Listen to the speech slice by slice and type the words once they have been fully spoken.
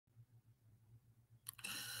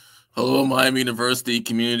Hello, Miami University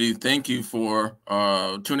community. Thank you for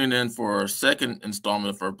tuning in for our second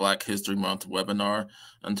installment of our Black History Month webinar.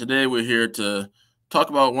 And today we're here to talk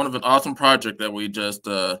about one of an awesome project that we just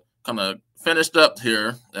kind of finished up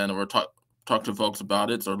here, and we're talk to folks about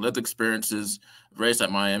it. It's our Lived Experiences Race at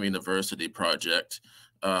Miami University project,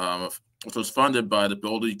 which was funded by the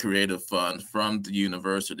Ability Creative Fund from the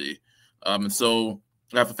university. And so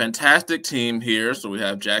we have a fantastic team here. So we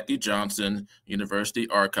have Jackie Johnson, University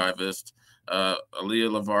Archivist, Alia,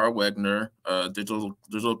 Levar, Wegner,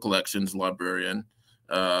 digital collections librarian.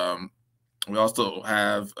 We also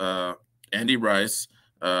have Andy Rice,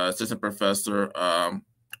 assistant professor,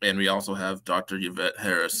 and we also have Dr. Yvette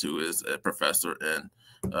Harris, who is a professor in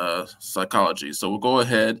psychology. So we'll go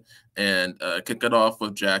ahead and kick it off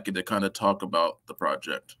with Jackie to kind of talk about the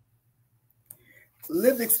project.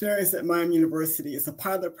 Lived Experience at Miami University is a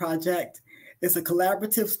pilot project. It's a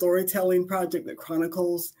collaborative storytelling project that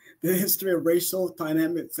chronicles the history of racial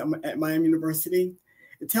dynamics at Miami University.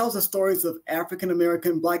 It tells the stories of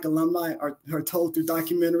African-American Black alumni are told through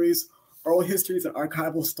documentaries, oral histories, and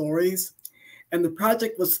archival stories. And the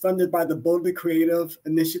project was funded by the Boldly Creative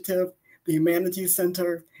Initiative, the Humanities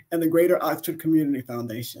Center, and the Greater Oxford Community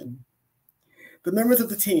Foundation. The members of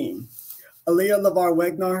the team: Alia Levar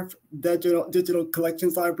Wegner, digital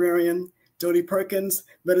collections librarian; Jody Perkins,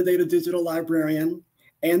 metadata digital librarian;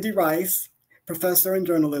 Andy Rice, professor in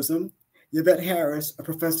journalism; Yvette Harris, a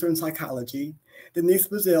professor in psychology; Denise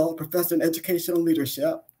Bazille, professor in educational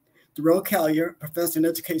leadership; Darrell Collier, professor in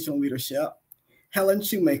educational leadership; Helen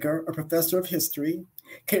Shoemaker, a professor of history;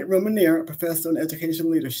 Kate Romanier, a professor in educational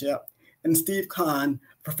leadership; and Steve Kahn,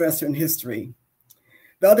 professor in history.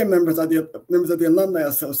 The other members are the members of the Alumni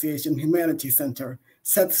Association Humanities Center: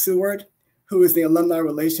 Seth Seward, who is the Alumni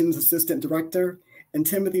Relations Assistant Director, and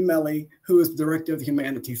Timothy Melly, who is the Director of the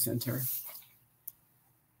Humanities Center.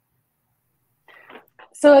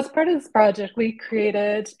 So as part of this project, we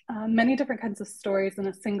created many different kinds of stories in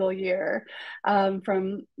a single year.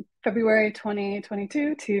 From February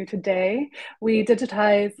 2022 to today, we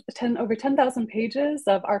digitized over 10,000 pages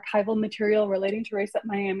of archival material relating to race at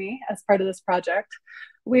Miami as part of this project.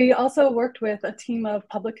 We also worked with a team of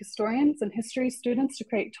public historians and history students to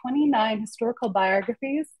create 29 historical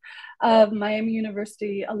biographies of Miami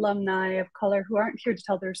University alumni of color who aren't here to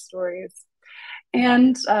tell their stories.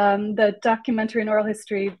 And the documentary and oral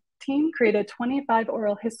history team created 25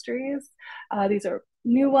 oral histories. These are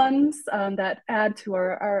new ones that add to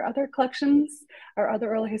our other collections, our other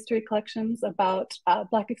oral history collections about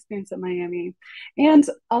Black experience at Miami. And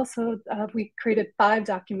also we created 5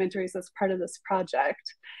 documentaries as part of this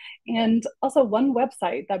project. And also one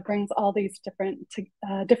website that brings all these different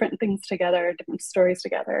things together, different stories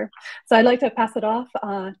together. So I'd like to pass it off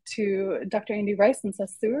to Dr. Andy Rice and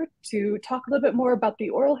Seth Seward to talk a little bit more about the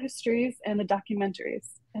oral histories and the documentaries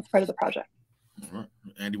as part of the project. All right.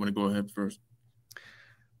 Andy, want to go ahead first?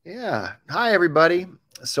 Yeah. Hi, everybody.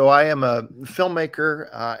 So I am a filmmaker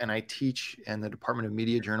and I teach in the Department of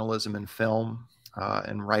Media Journalism and Film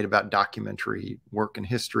and write about documentary work and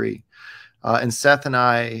history. And Seth and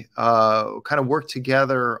I kind of worked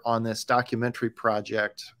together on this documentary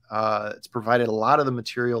project. It's provided a lot of the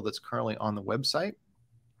material that's currently on the website.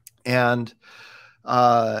 And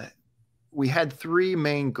we had 3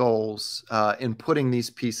 main goals in putting these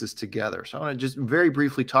pieces together. So I want to just very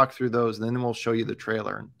briefly talk through those, and then we'll show you the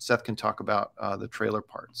trailer. And Seth can talk about the trailer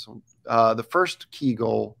part. So the first key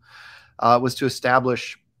goal was to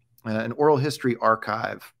establish an oral history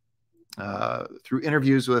archive through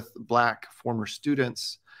interviews with Black former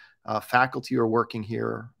students, faculty who are working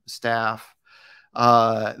here, staff,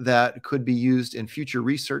 that could be used in future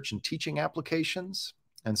research and teaching applications.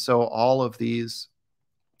 And so all of these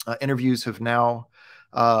interviews have now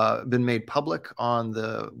been made public on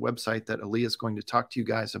the website that Alia is going to talk to you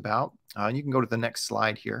guys about. And you can go to the next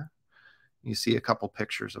slide here. You see a couple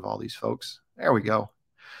pictures of all these folks. There we go.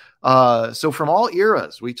 So from all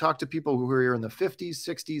eras, we talked to people who were here in the 50s,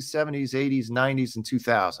 60s, 70s, 80s, 90s, and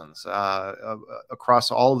 2000s across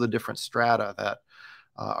all of the different strata that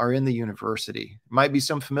are in the university. Might be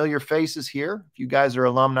some familiar faces here. If you guys are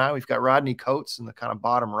alumni, we've got Rodney Coates in the kind of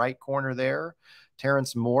bottom right corner there.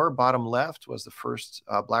 Terrence Moore, bottom left, was the first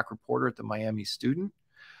Black reporter at the Miami Student.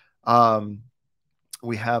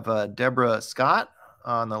 We have Deborah Scott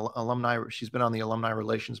on the alumni. She's been on the Alumni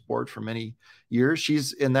Relations Board for many years.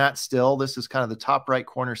 She's in that still. This is kind of the top right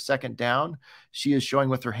corner, second down. She is showing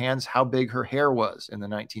with her hands how big her hair was in the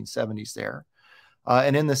 1970s there.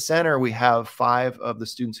 And in the center, we have 5 of the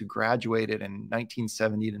students who graduated in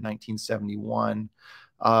 1970 to 1971.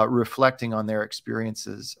 reflecting on their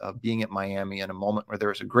experiences of being at Miami in a moment where there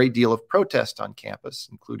was a great deal of protest on campus,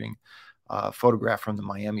 including a photograph from the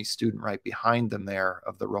Miami student right behind them there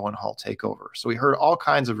of the Rowan Hall takeover. So we heard all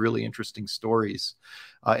kinds of really interesting stories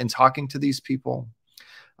in talking to these people.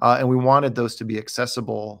 And we wanted those to be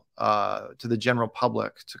accessible to the general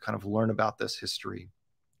public to kind of learn about this history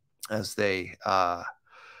as they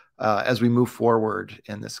as we move forward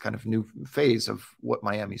in this kind of new phase of what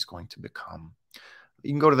Miami is going to become.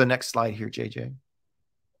 You can go to the next slide here, JJ.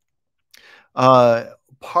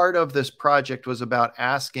 Part of this project was about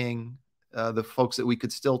asking the folks that we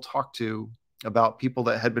could still talk to about people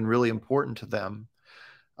that had been really important to them.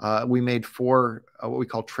 We made 4 what we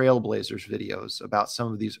call trailblazers videos about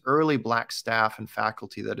some of these early Black staff and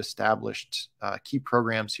faculty that established key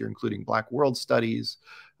programs here, including Black World Studies,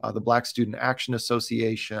 the Black Student Action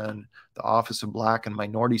Association, the Office of Black and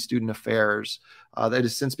Minority Student Affairs, that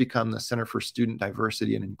has since become the Center for Student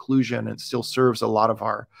Diversity and Inclusion and still serves a lot of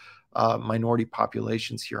our minority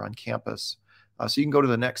populations here on campus. So you can go to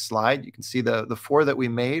the next slide. You can see the 4 that we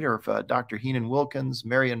made are of Dr. Heenan Wilkins,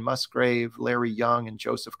 Marion Musgrave, Larry Young, and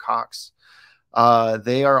Joseph Cox.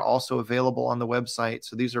 They are also available on the website.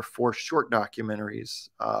 So these are 4 short documentaries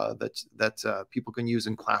that people can use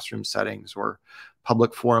in classroom settings or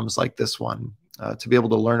public forums like this one to be able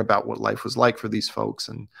to learn about what life was like for these folks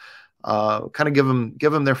and kind of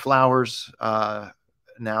give them their flowers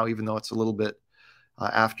now, even though it's a little bit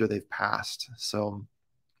after they've passed. So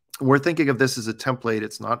we're thinking of this as a template.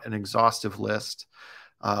 It's not an exhaustive list,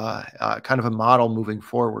 kind of a model moving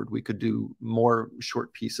forward. We could do more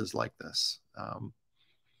short pieces like this.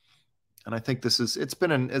 And I think this has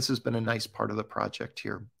been a nice part of the project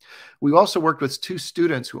here. We also worked with 2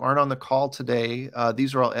 students who aren't on the call today.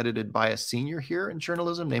 These are all edited by a senior here in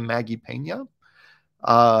journalism named Maggie Pena.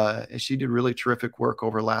 She did really terrific work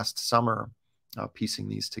over last summer piecing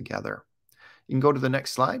these together. You can go to the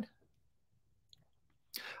next slide.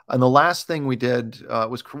 And the last thing we did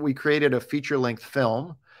was we created a feature-length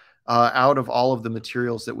film out of all of the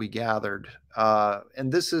materials that we gathered.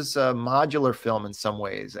 And this is a modular film in some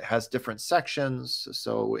ways. It has different sections.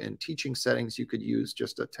 So in teaching settings, you could use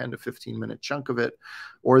just a 10 to 15 minute chunk of it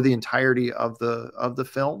or the entirety of the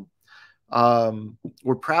film.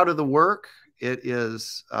 We're proud of the work. It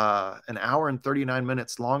is an hour and 39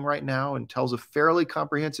 minutes long right now and tells a fairly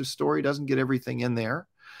comprehensive story. Doesn't get everything in there.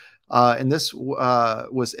 And this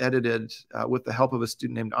was edited with the help of a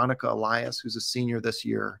student named Annika Elias, who's a senior this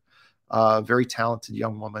year. Very talented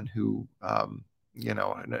young woman who, you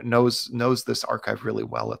know, knows this archive really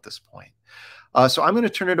well at this point. So I'm going to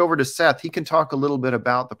turn it over to Seth. He can talk a little bit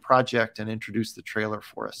about the project and introduce the trailer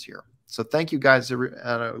for us here. So thank you, guys, and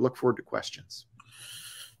I look forward to questions.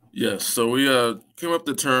 Yes, so we came up with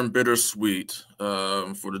the term bittersweet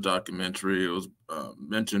for the documentary. It was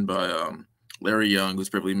mentioned by Larry Young, who's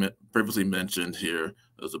previously mentioned here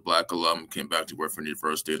as a Black alum, came back to work for the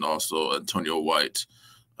university, and also Antonio White,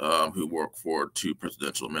 who worked for 2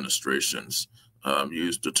 presidential administrations,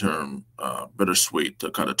 used the term bittersweet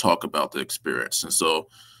to kind of talk about the experience. And so,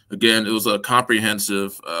 again, it was a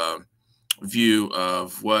comprehensive view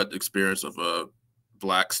of what experience of a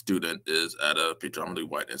Black student is at a predominantly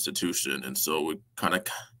white institution. And so we kind of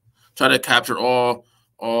try to capture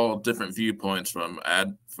all different viewpoints from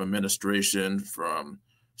administration, from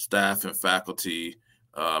staff and faculty,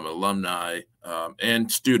 alumni,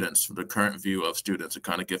 and students, from the current view of students, to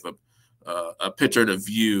kind of give a picture and a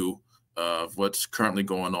view of what's currently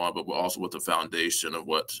going on, but also with the foundation of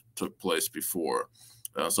what took place before.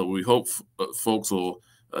 So we hope folks will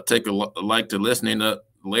take a like to listening.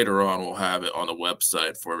 Later on, we'll have it on the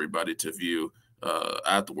website for everybody to view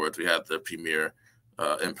afterwards. We had the premiere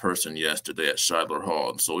in person yesterday at Shiloh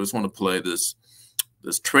Hall. And so we just want to play this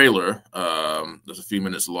trailer that's a few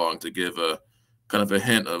minutes long to give a kind of a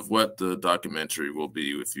hint of what the documentary will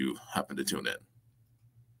be if you happen to tune in.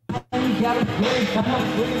 I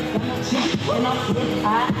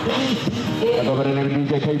go by the name of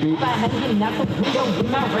DJ KB.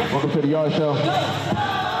 Welcome to the Yard Show.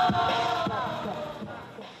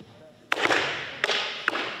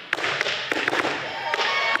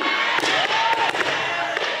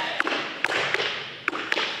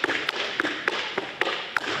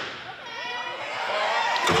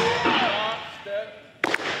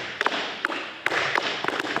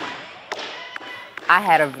 I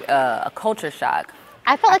had a culture shock.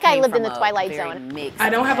 I felt like I lived in the Twilight Zone. I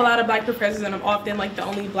don't have a lot of Black professors, and I'm often like the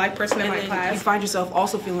only Black person in my class. You find yourself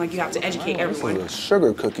also feeling like you have to educate everyone. This is a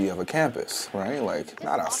sugar cookie of a campus, right? Like,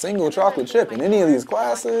 not a single chocolate chip in any of these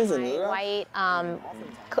classes. And white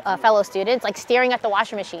fellow students, like staring at the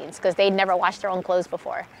washing machines because they'd never washed their own clothes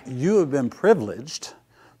before. You have been privileged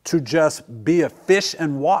to just be a fish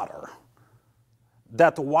in water,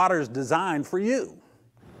 that the water is designed for you.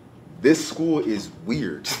 This school is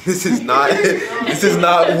weird. This is not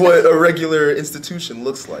what a regular institution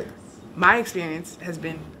looks like. My experience has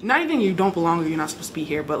been, not even you don't belong or you're not supposed to be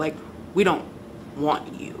here, but like, we don't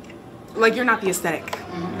want you. Like, you're not the aesthetic.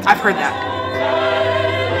 I've heard that.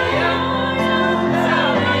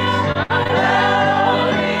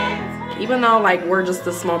 Even though like we're just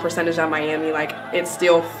a small percentage at Miami, like it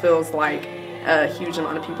still feels like a huge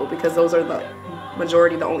amount of people because those are the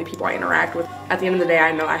majority, the only people I interact with. At the end of the day,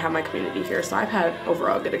 I know I have my community here, so I've had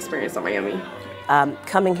overall a good experience at Miami.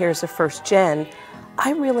 Coming here as a first gen,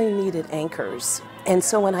 I really needed anchors. And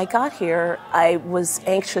so when I got here, I was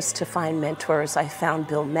anxious to find mentors. I found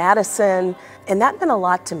Bill Madison, and that meant a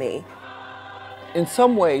lot to me. In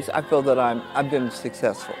some ways, I feel that I've been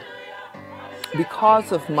successful.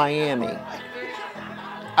 Because of Miami,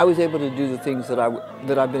 I was able to do the things that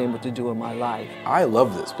I've been able to do in my life. I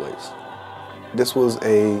love this place. This was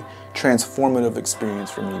a transformative experience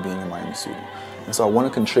for me being a Miami student. And so I want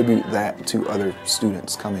to contribute that to other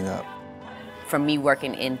students coming up. For me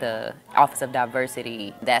working in the Office of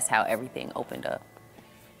Diversity, that's how everything opened up.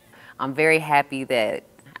 I'm very happy that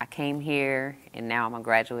I came here and now I'm a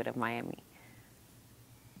graduate of Miami.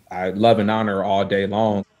 I love and honor all day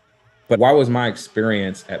long. But why was my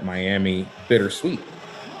experience at Miami bittersweet,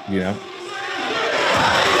 you know?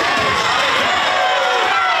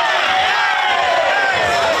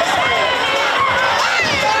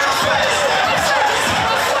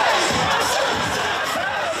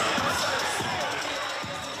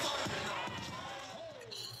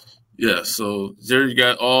 Yeah, so there you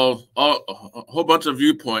got a whole bunch of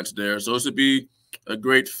viewpoints there. So it should be a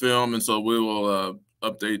great film, and so we will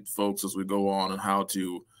update folks as we go on and how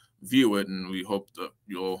to view it, and we hope that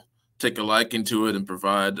you'll take a liking to it and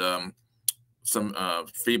provide some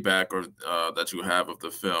feedback or that you have of the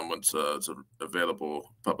film once it's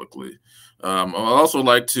available publicly. I'd also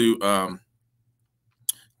like to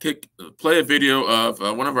play a video of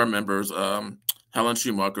one of our members, Helen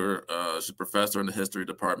Schumacher. She's a professor in the history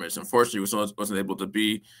department. Unfortunately, she wasn't able to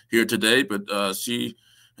be here today, but she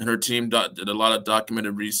and her team did a lot of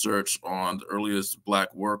documented research on the earliest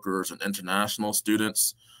Black workers and international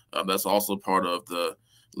students. That's also part of the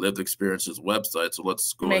Lived Experiences website. So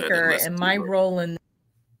let's go ahead and listen to her.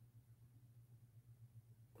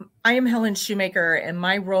 I am Helen Shoemaker, and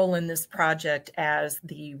my role in this project as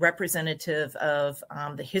the representative of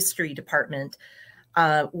the history department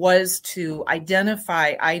was to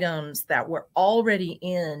identify items that were already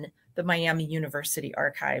in the Miami University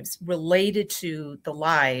archives related to the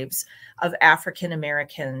lives of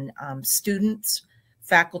African-American students,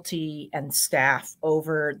 faculty, and staff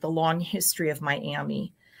over the long history of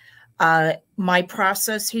Miami. My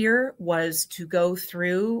process here was to go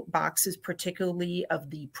through boxes, particularly of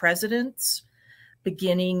the presidents,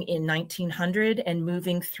 beginning in 1900 and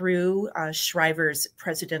moving through Shriver's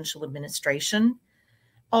presidential administration,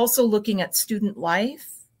 also looking at student life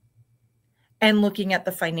and looking at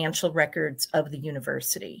the financial records of the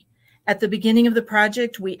university. At the beginning of the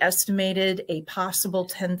project, we estimated a possible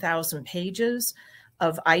 10,000 pages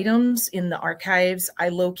of items in the archives. I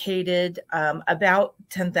located about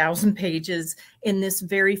 10,000 pages in this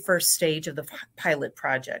very first stage of the pilot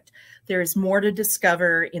project. There is more to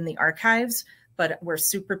discover in the archives, but we're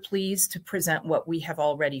super pleased to present what we have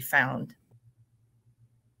already found.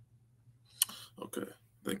 Okay,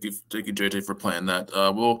 thank you, JJ, for playing that.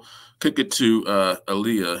 We'll kick it to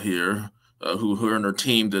Alia here, who her and her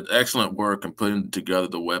team did excellent work in putting together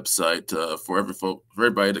the website for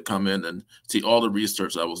everybody to come in and see all the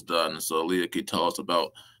research that was done. So Alia, can you tell us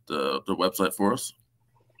about the website for us?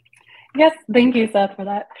 Yes, thank you, Seth, for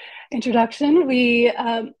that introduction.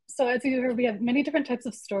 So as you heard, we have many different types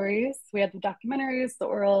of stories. We have the documentaries, the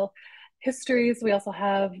oral histories. We also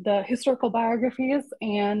have the historical biographies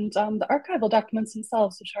and the archival documents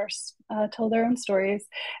themselves, which tell their own stories.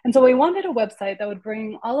 And so we wanted a website that would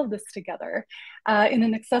bring all of this together in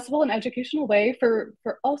an accessible and educational way for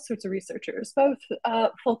all sorts of researchers, both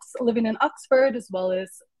folks living in Oxford as well as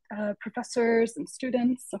professors and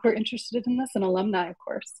students who are interested in this, and alumni, of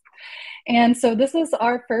course. And so this is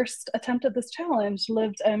our first attempt at this challenge,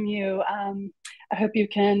 Lived MU. I hope you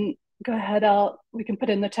can go ahead, we can put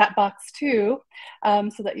in the chat box too,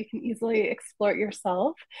 so that you can easily explore it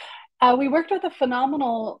yourself. We worked with a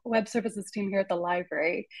phenomenal web services team here at the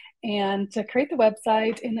library, and to create the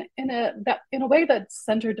website in a way that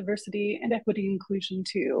centered diversity and equity inclusion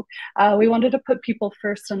too. We wanted to put people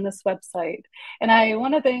first on this website. And I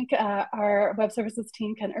want to thank our web services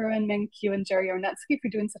team, Ken Irwin, Ming Q, and Jerry Ornetsky for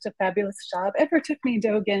doing such a fabulous job, and for Tiffany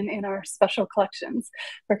Dogan in our special collections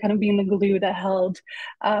for kind of being the glue that held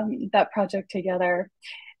that project together.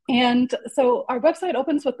 And so our website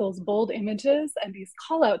opens with those bold images and these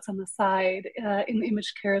call outs on the side in the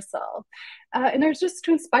image carousel. And there's just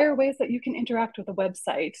to inspire ways that you can interact with the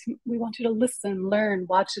website. We want you to listen, learn,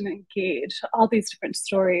 watch, and engage all these different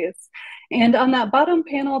stories. And on that bottom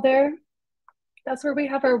panel there, that's where we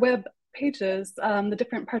have our web pages, the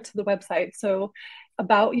different parts of the website. So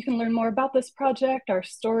you can learn more about this project, our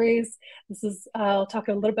stories. This is, I'll talk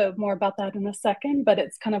a little bit more about that in a second, but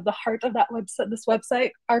it's kind of the heart of that website, this website,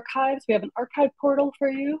 archives. We have an archive portal for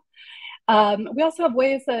you. We also have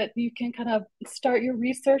ways that you can kind of start your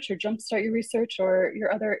research or jumpstart your research or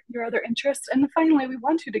your other interests. And finally, we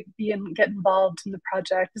want you to get involved in the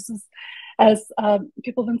project. This is, as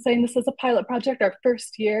people have been saying, this is a pilot project, our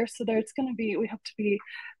first year. So there's going to be, we hope to be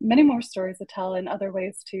many more stories to tell and other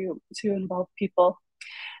ways to involve people.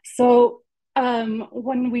 So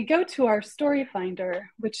when we go to our story finder,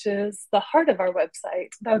 which is the heart of our website,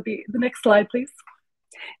 that would be the next slide, please.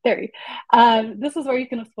 There. This is where you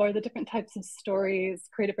can explore the different types of stories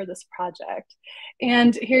created for this project.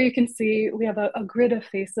 And here you can see we have a grid of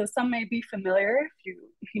faces. Some may be familiar.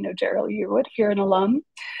 If you know Gerald, you would, if you're an alum.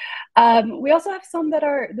 We also have some that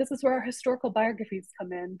are, this is where our historical biographies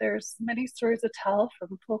come in. There's many stories to tell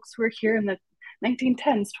from folks who were here in the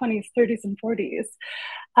 1910s, 20s, 30s, and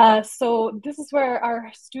 40s. So this is where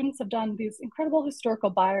our students have done these incredible historical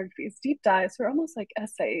biographies, deep dives, or almost like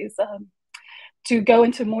essays, to go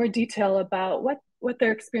into more detail about what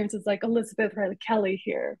their experiences, like Elizabeth Riley Kelly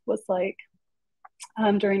here, was like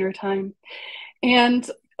during her time. And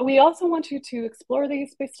we also want you to explore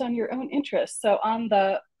these based on your own interests. So on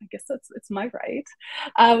the, I guess it's my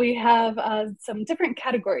right, we have some different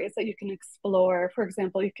categories that you can explore. For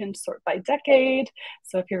example, you can sort by decade.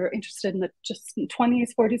 So if you're interested in the just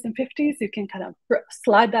 20s, 40s, and 50s, you can kind of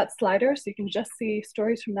slide that slider so you can just see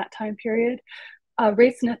stories from that time period.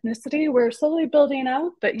 Race and ethnicity, we're slowly building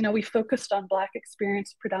out, but we focused on Black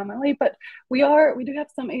experience predominantly, but we do have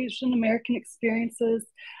some Asian American experiences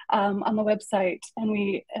on the website, and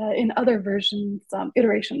we in other versions,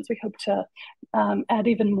 iterations, we hope to add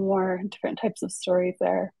even more different types of stories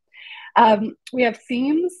there. We have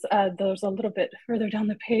themes, those a little bit further down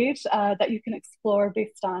the page, that you can explore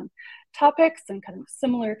based on topics and kind of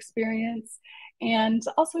similar experience. And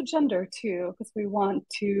also gender too, because we want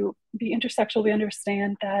to be intersectional. We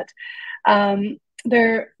understand that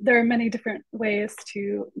there are many different ways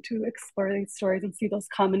to explore these stories and see those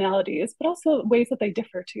commonalities, but also ways that they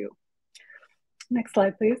differ too. Next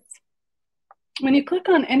slide, please. When you click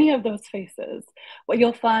on any of those faces, what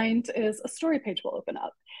you'll find is a story page will open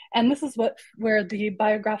up. And this is where the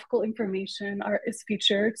biographical information is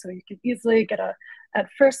featured. So you can easily get at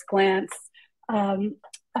first glance,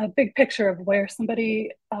 a big picture of where somebody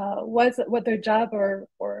was, what their job or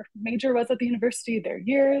major was at the university, their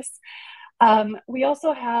years. We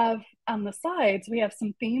also have on the sides, we have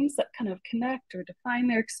some themes that kind of connect or define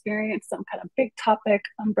their experience, some kind of big topic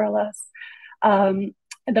umbrellas, and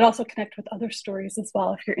that also connect with other stories as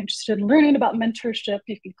well. If you're interested in learning about mentorship,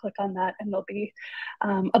 you can click on that and there'll be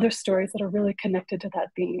other stories that are really connected to that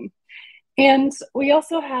theme. And we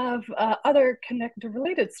also have other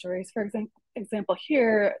related stories. For example,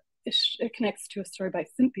 here, it connects to a story by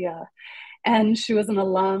Cynthia. And she was an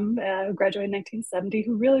alum who graduated in 1970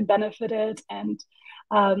 who really benefited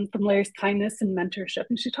from Larry's kindness and mentorship.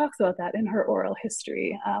 And she talks about that in her oral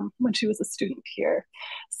history when she was a student here.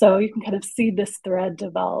 So you can kind of see this thread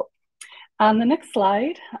develop. On the next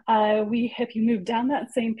slide, if you move down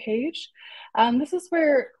that same page, this is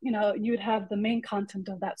where you would have the main content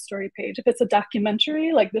of that story page. If it's a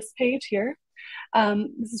documentary like this page here,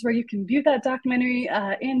 this is where you can view that documentary.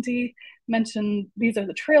 Andy mentioned these are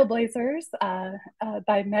the Trailblazers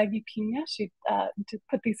by Maggie Pina. She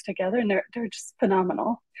put these together, and they're just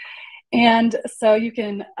phenomenal. And so you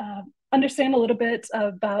can understand a little bit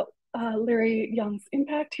about Larry Young's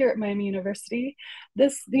impact here at Miami University.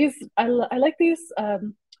 I like these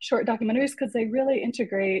short documentaries because they really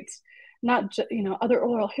integrate not just other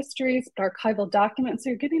oral histories, but archival documents.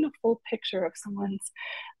 So you're getting a full picture of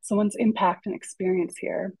someone's impact and experience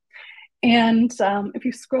here. And if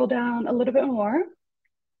you scroll down a little bit more,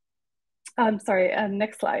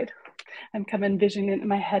 next slide. I'm kind of envisioning it in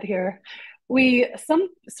my head here. Some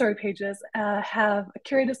story pages have a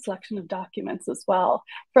curated selection of documents as well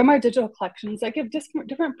from our digital collections that give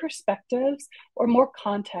different perspectives or more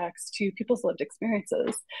context to people's lived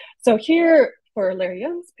experiences. So here for Larry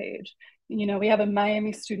Young's page, we have a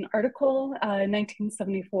Miami student article in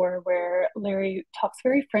 1974 where Larry talks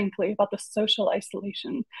very frankly about the social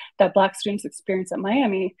isolation that Black students experience at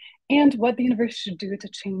Miami and what the university should do to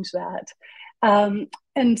change that.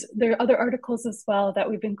 And there are other articles as well that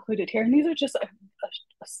we've included here. And these are just a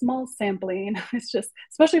small sampling. It's just,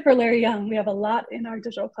 especially for Larry Young, we have a lot in our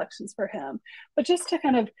digital collections for him. But just to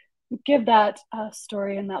kind of give that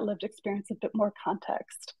story and that lived experience a bit more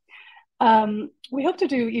context. We hope to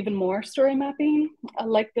do even more story mapping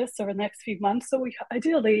like this over the next few months. So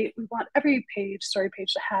ideally, we want every story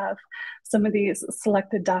page to have some of these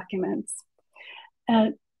selected documents.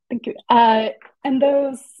 Thank you. And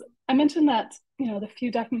those, I mentioned that, the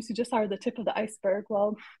few documents you just saw are the tip of the iceberg.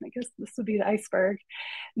 Well, I guess this would be the iceberg.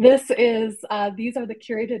 These are the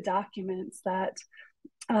curated documents that,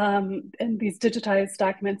 and these digitized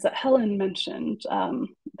documents that Helen mentioned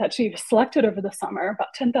that she selected over the summer,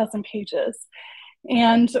 about 10,000 pages.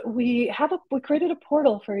 And we created a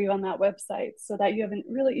portal for you on that website so that you have a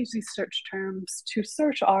really easy search terms to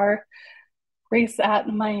search our Race at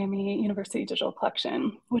Miami University Digital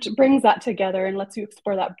Collection, which brings that together and lets you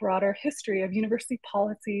explore that broader history of university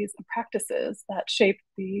policies and practices that shape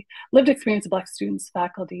the lived experience of Black students,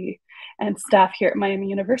 faculty, and staff here at Miami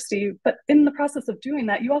University. But in the process of doing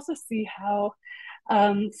that, you also see how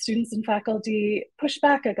students and faculty push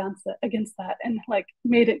back against that and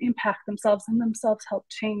made an impact themselves and themselves help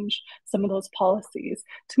change some of those policies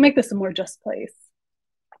to make this a more just place.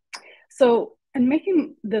 So, and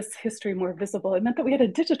making this history more visible, it meant that we had to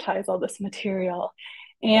digitize all this material.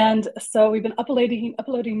 And so we've been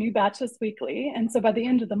uploading new batches weekly. And so by the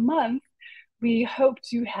end of the month, we hope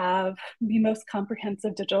to have the most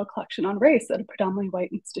comprehensive digital collection on race at a predominantly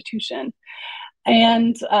white institution.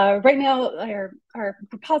 And right now, our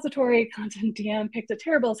repository content DM picked a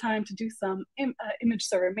terrible time to do some image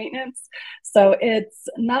server maintenance. So it's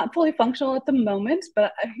not fully functional at the moment,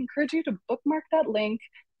 but I encourage you to bookmark that link,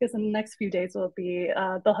 because in the next few days they'll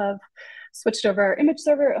have switched over our image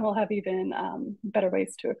server and we'll have even better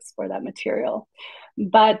ways to explore that material.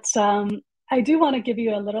 But I do want to give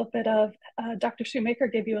you a little bit of, Dr. Shoemaker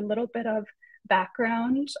gave you a little bit of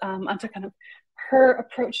background onto kind of her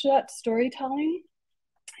approach to that storytelling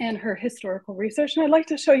and her historical research. And I'd like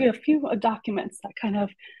to show you a few documents that kind of,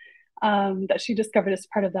 that she discovered as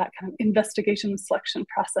part of that kind of investigation and selection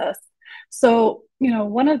process. So,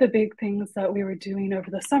 one of the big things that we were doing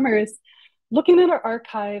over the summer is looking at our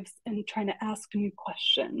archives and trying to ask new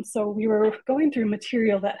questions. So we were going through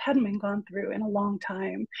material that hadn't been gone through in a long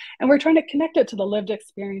time. And we're trying to connect it to the lived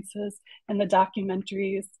experiences and the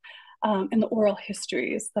documentaries and the oral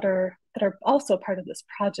histories that are also part of this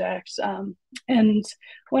project. And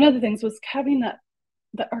one of the things was having that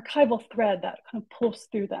archival thread that kind of pulls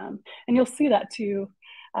through them. And you'll see that too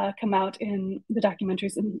come out in the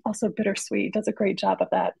documentaries, and also Bittersweet does a great job of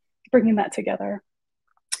that, bringing that together.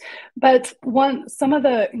 But some of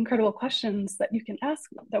the incredible questions that you can ask,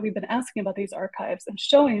 that we've been asking about these archives and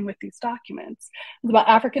showing with these documents, is about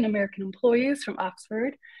African American employees from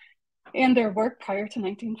Oxford and their work prior to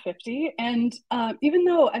 1950. And even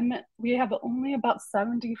though we have only about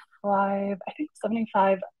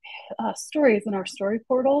 75 stories in our story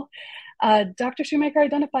portal, Dr. Shoemaker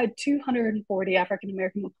identified 240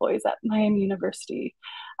 African-American employees at Miami University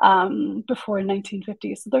before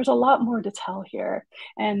 1950. So there's a lot more to tell here.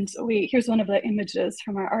 And here's one of the images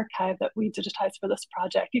from our archive that we digitized for this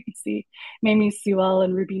project. You can see Mamie Sewell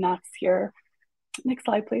and Ruby Knox here. Next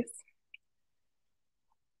slide, please.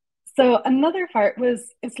 So another part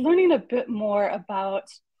is learning a bit more about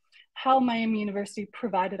how Miami University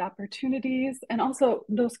provided opportunities and also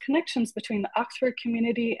those connections between the Oxford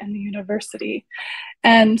community and the university.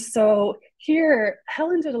 And so here,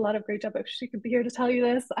 Helen did a lot of great job. If she could be here to tell you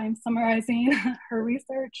this, I'm summarizing her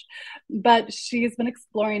research, but she's been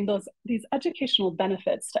exploring these educational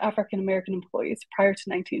benefits to African-American employees prior to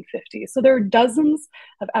 1950. So there are dozens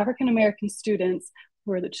of African-American students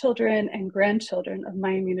who are the children and grandchildren of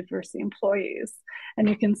Miami University employees. And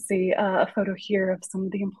you can see a photo here of some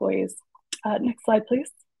of the employees. Next slide, please.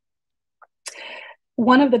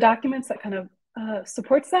 One of the documents that kind of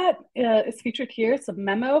supports that is featured here. It's a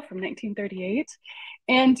memo from 1938.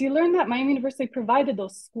 And you learn that Miami University provided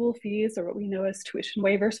those school fees, or what we know as tuition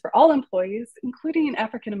waivers, for all employees, including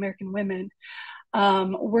African-American women,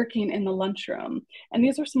 working in the lunchroom. And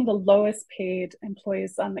these were some of the lowest paid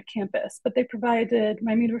employees on the campus, but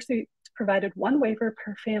Miami University provided one waiver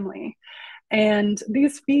per family. And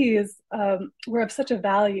these fees were of such a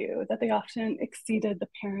value that they often exceeded the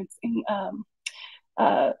parents'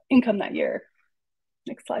 income that year.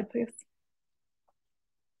 Next slide, please.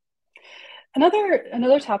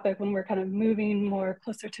 Another topic when we're kind of moving more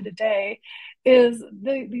closer to today is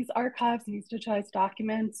these archives and these digitized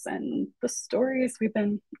documents and the stories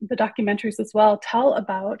the documentaries as well tell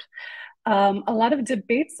about a lot of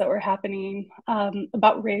debates that were happening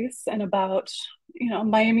about race and about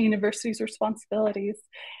Miami University's responsibilities.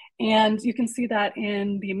 And you can see that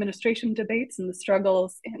in the administration debates and the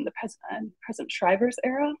struggles in the President Shriver's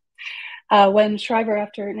era. When Shriver,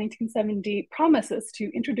 after 1970, promises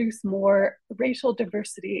to introduce more racial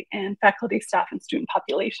diversity in faculty, staff, and student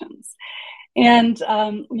populations. And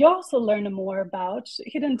you also learn more about,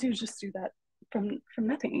 he didn't just do that from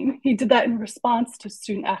nothing. He did that in response to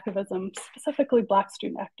student activism, specifically Black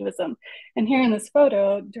student activism. And here in this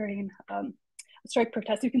photo, during a strike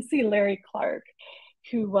protest, you can see Larry Clark,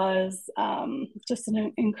 who was just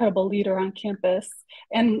an incredible leader on campus,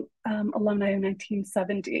 and alumni of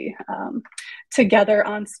 1970, together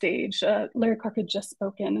on stage. Larry Clark had just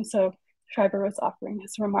spoken, and so Shriver was offering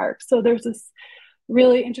his remarks. So there's this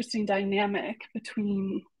really interesting dynamic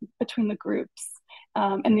between the groups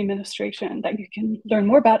and the administration that you can learn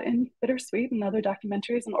more about in Bittersweet and other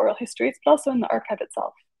documentaries and oral histories, but also in the archive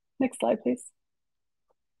itself. Next slide, please.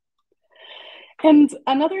 And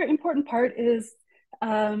another important part is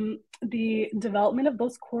the development of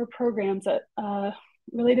those core programs that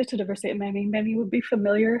related to diversity at Miami. Miami would be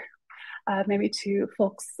familiar maybe to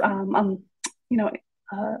folks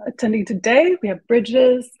attending today. We have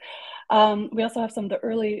Bridges. We also have some of the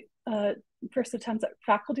early first attempts at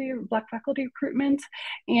Black faculty recruitment.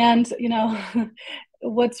 And,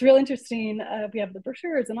 what's real interesting, we have the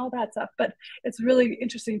brochures and all that stuff, but it's really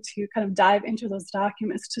interesting to kind of dive into those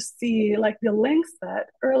documents to see like the lengths that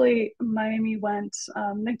early Miami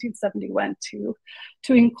 1970 went to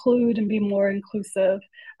include and be more inclusive.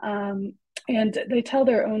 And they tell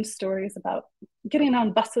their own stories about getting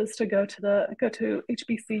on buses to go to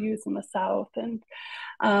HBCUs in the South, and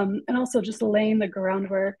also just laying the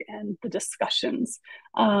groundwork and the discussions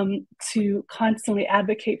to constantly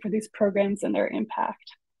advocate for these programs and their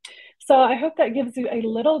impact. So I hope that gives you a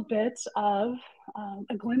little bit of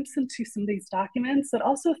a glimpse into some of these documents that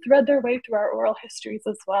also thread their way through our oral histories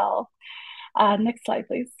as well. Next slide,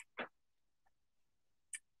 please.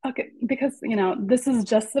 Okay, because this is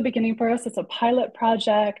just the beginning for us. It's a pilot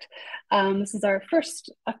project. This is our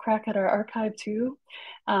first crack at our archive too,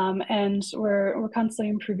 and we're constantly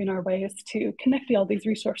improving our ways to connect all these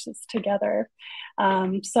resources together.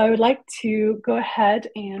 So I would like to go ahead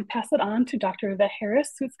and pass it on to Dr. Yvette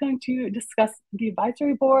Harris, who's going to discuss the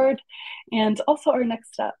advisory board and also our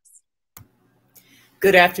next steps.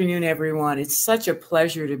 Good afternoon, everyone. It's such a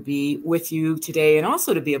pleasure to be with you today and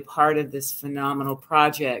also to be a part of this phenomenal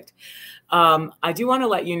project. I do want to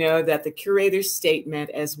let you know that the curator's statement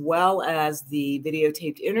as well as the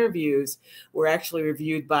videotaped interviews were actually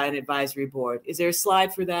reviewed by an advisory board. Is there a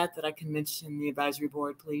slide for that I can mention the advisory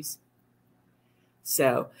board, please?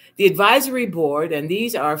 So the advisory board, and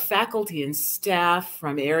these are faculty and staff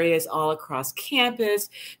from areas all across campus.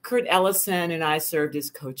 Kurt Ellison and I served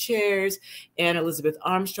as co-chairs, and Elizabeth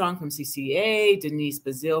Armstrong from CCA, Denise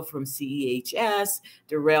Bazile from CEHS,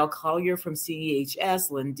 Darrell Collier from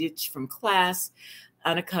CEHS, Lynn Ditch from class,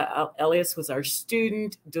 Annika Elias was our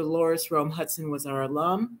student, Dolores Rome Hudson was our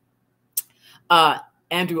alum.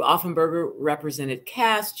 Andrew Offenberger represented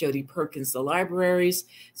CAST, Jody Perkins, the libraries,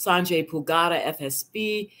 Sanjay Pulgada,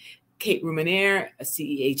 FSB, Kate Ruminaire,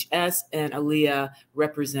 CEHS, and Alia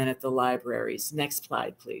represented the libraries. Next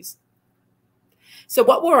slide, please. So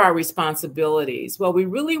what were our responsibilities? Well, we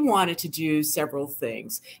really wanted to do several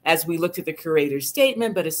things as we looked at the curator's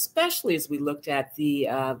statement, but especially as we looked at the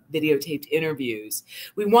videotaped interviews.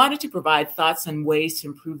 We wanted to provide thoughts on ways to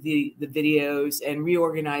improve the videos and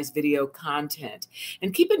reorganize video content.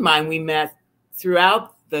 And keep in mind, we met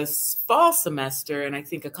throughout the fall semester, and I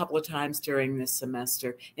think a couple of times during this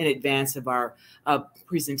semester in advance of our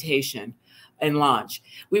presentation and launch.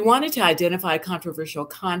 We wanted to identify controversial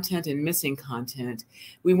content and missing content.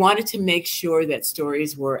 We wanted to make sure that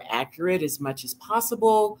stories were accurate as much as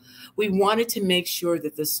possible. We wanted to make sure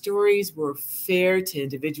that the stories were fair to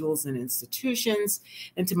individuals and institutions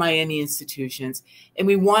and to Miami institutions. And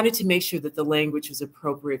we wanted to make sure that the language was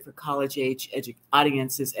appropriate for college-age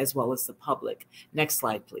audiences as well as the public. Next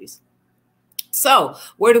slide, please. So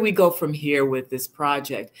where do we go from here with this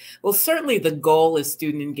project? Well, certainly the goal is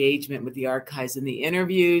student engagement with the archives and the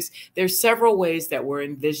interviews. There's several ways that we're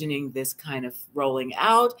envisioning this kind of rolling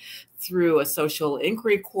out. through a social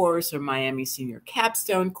inquiry course or Miami Senior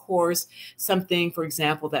Capstone course, something, for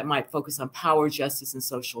example, that might focus on power, justice, and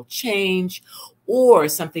social change, or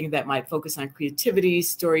something that might focus on creativity,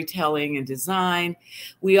 storytelling, and design.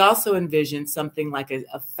 We also envision something like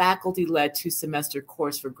a faculty-led 2-semester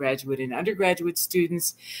course for graduate and undergraduate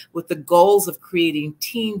students with the goals of creating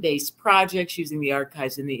team-based projects using the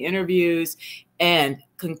archives and the interviews, and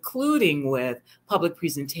concluding with public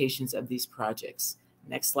presentations of these projects.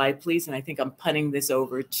 Next slide, please. And I think I'm punting this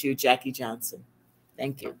over to Jackie Johnson.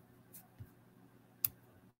 Thank you.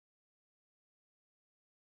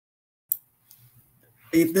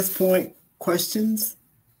 At this point, questions?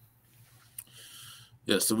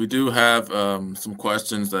 Yes, so we do have some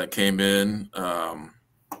questions that came in.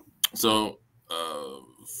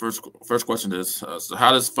 First question is, so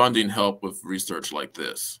how does funding help with research like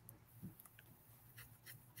this?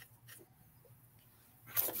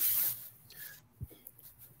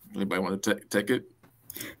 Anybody want to take it?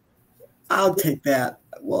 I'll take that.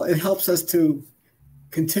 Well, it helps us to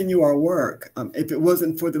continue our work. If it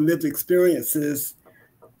wasn't for the lived experiences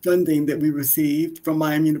funding that we received from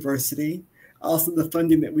Miami University, also the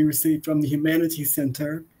funding that we received from the Humanities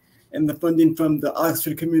Center and the funding from the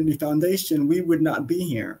Oxford Community Foundation, we would not be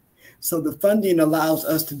here. So the funding allows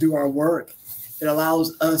us to do our work. It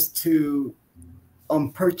allows us to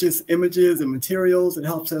purchase images and materials. It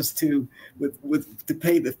helps us to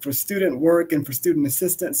pay for student work and for student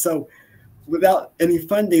assistance. So without any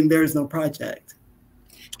funding, there is no project.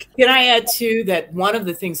 Can I add too that one of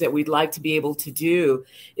the things that we'd like to be able to do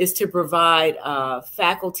is to provide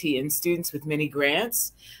faculty and students with mini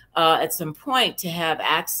grants at some point to have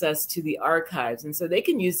access to the archives, and so they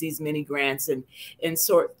can use these mini grants in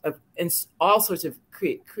all sorts of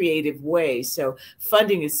creative ways. So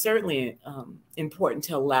funding is certainly important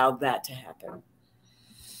to allow that to happen.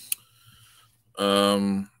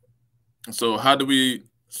 So the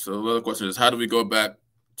other question is, how do we go back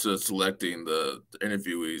to selecting the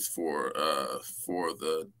interviewees for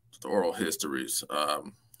the oral histories?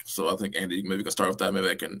 So I think, Andy, maybe we can start with that. Maybe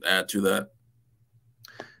I can add to that.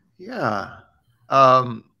 Yeah.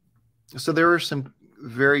 So there were some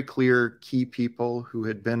very clear key people who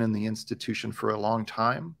had been in the institution for a long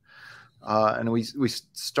time. And we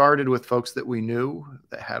started with folks that we knew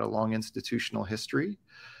that had a long institutional history.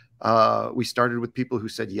 We started with people who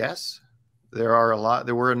said yes. There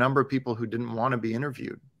were a number of people who didn't want to be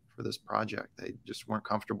interviewed for this project. They just weren't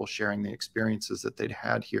comfortable sharing the experiences that they'd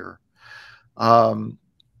had here.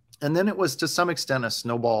 And then it was, to some extent, a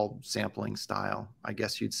snowball sampling style, I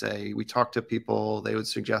guess you'd say. We talked to people, they would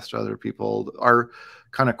suggest to other people. Our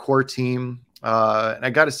kind of core team, and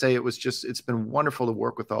I got to say, it's been wonderful to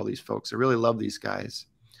work with all these folks. I really love these guys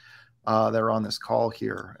that are on this call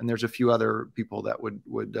here. And there's a few other people that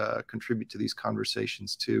would contribute to these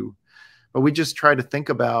conversations too. But we just try to think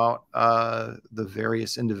about the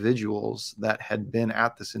various individuals that had been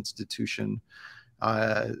at this institution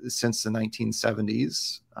since the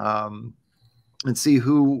 1970s, and see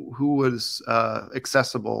who was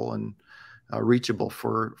accessible and reachable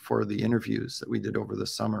for the interviews that we did over the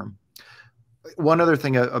summer. One other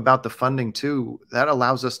thing about the funding too, that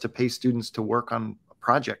allows us to pay students to work on a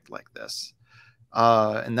project like this.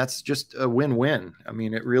 And that's just a win-win. I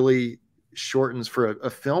mean, it really shortens for a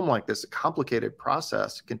film like this, a complicated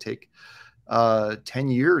process. It can take 10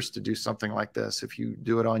 years to do something like this if you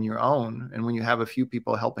do it on your own. And when you have a few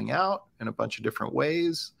people helping out in a bunch of different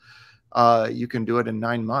ways, you can do it in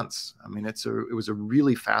 9 months. I mean, it was a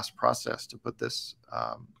really fast process to put this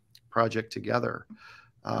project together.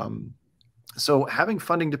 So having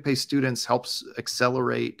funding to pay students helps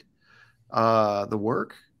accelerate the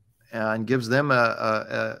work and gives them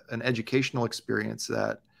an educational experience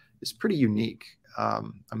that is pretty unique. I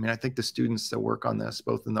mean, I think the students that work on this,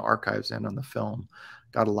 both in the archives and on the film,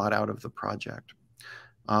 got a lot out of the project.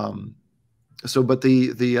 But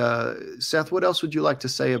Seth, what else would you like to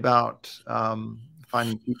say about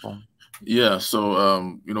finding people? Yeah,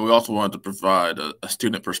 so we also wanted to provide a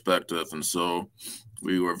student perspective, and so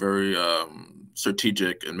we were very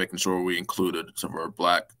strategic in making sure we included some of our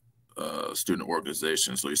Black student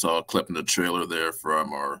organizations. So you saw a clip in the trailer there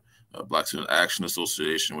from our Black Student Action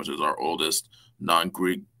Association, which is our oldest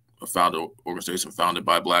non-Greek organization founded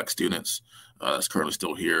by Black students that's currently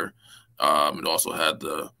still here. It also had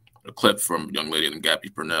a clip from a young lady named Gabby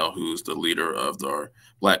Purnell, who's the leader of our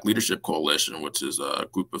Black Leadership Coalition, which is a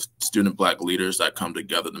group of student Black leaders that come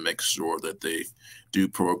together to make sure that they do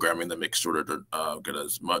programming that makes sure that they get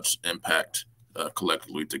as much impact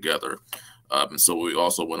collectively together. And so we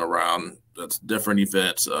also went around different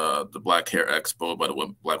events, the Black Hair Expo by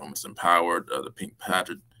the Black Women's Empowered, the Pink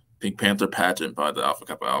Pink Panther pageant by the Alpha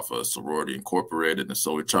Kappa Alpha sorority incorporated. And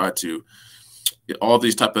so we try to get all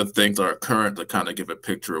these type of things that are current to kind of give a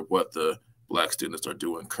picture of what the Black students are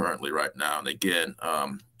doing currently right now. And again,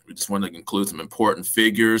 we just want to include some important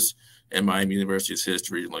figures in Miami University's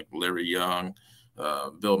history, like Larry Young,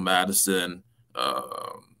 Bill Madison,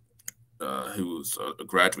 who was a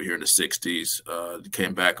graduate here in the 60s,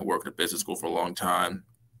 came back and worked at business school for a long time.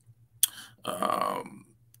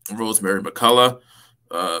 Rosemary McCullough,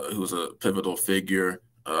 who was a pivotal figure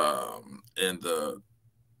in the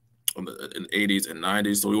 80s and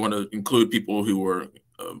 90s. So we want to include people who were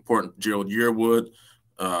important. Gerald Yearwood,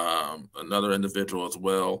 another individual as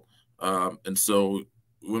well. And so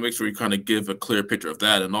we make sure we kind of give a clear picture of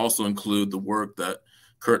that, and also include the work that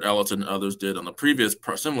Kurt Ellison and others did on the previous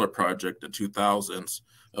similar project in 2000s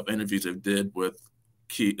of interviews they did with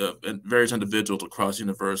key various individuals across the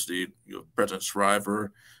university, President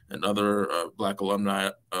Shriver and other Black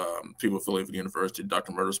alumni, people affiliated with the university,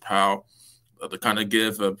 Dr. Murders Powell, to kind of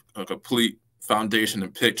give a complete foundation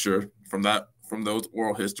and picture from those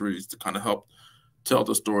oral histories to kind of help tell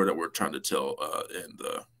the story that we're trying to tell in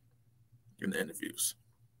the interviews.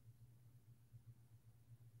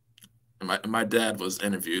 And my dad was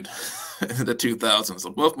interviewed in the 2000s.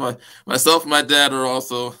 So both myself and my dad are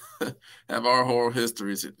also have our oral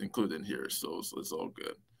histories included in here. So it's all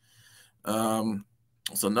good.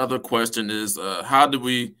 So another question is, how do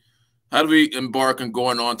we embark on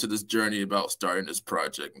going on to this journey about starting this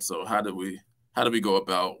project? And so how do we go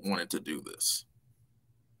about wanting to do this?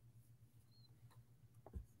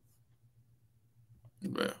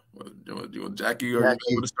 Yeah. Do you want Jackie or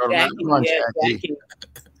you to start on that?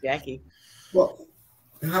 Jackie. Well,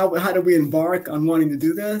 how do we embark on wanting to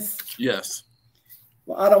do this? Yes.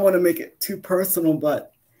 Well, I don't want to make it too personal,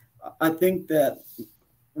 but I think that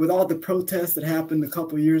with all the protests that happened a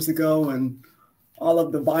couple of years ago and all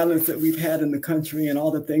of the violence that we've had in the country and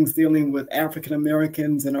all the things dealing with African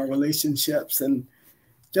Americans and our relationships and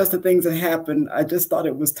just the things that happened, I just thought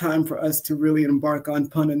it was time for us to really embark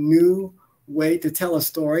upon a new way to tell a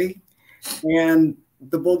story. And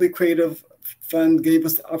the Boldly Creative Fund gave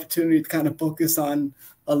us the opportunity to kind of focus on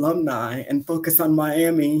alumni and focus on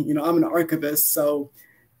Miami. You know, I'm an archivist, so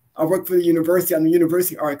I work for the university. I'm the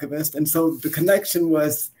university archivist. And so the connection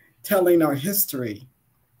was telling our history.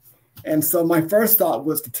 And so my first thought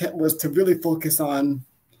was to really focus on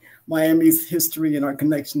Miami's history and our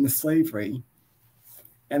connection to slavery.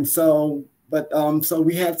 And so, so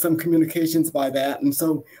we had some communications by that. And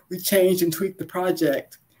so we changed and tweaked the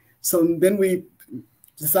project. So then we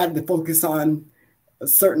decided to focus on a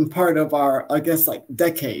certain part of our, I guess, like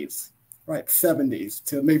decades, right? 70s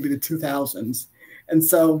to maybe the 2000s. And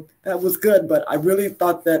so that was good. But I really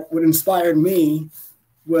thought that what inspired me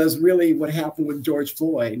was really what happened with George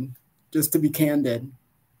Floyd, just to be candid.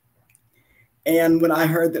 And when I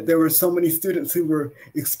heard that there were so many students who were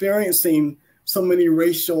experiencing so many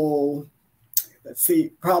racial,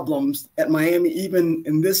 problems at Miami, even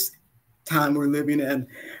in this time we're living in,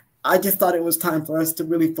 I just thought it was time for us to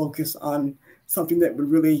really focus on something that would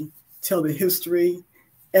really tell the history.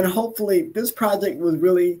 And hopefully this project was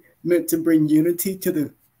really meant to bring unity to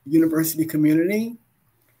the university community.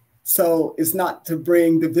 So it's not to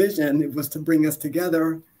bring division, it was to bring us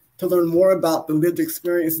together to learn more about the lived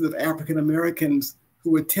experiences of African Americans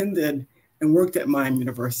who attended and worked at Miami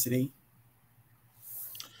University.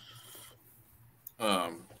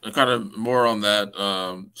 And kind of more on that.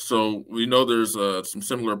 So we know there's some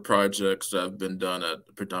similar projects that have been done at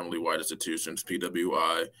predominantly white institutions,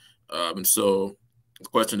 PWI. And so the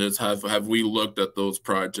question is, have we looked at those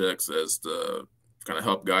projects as to kind of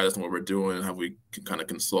help guide us in what we're doing? And have we kind of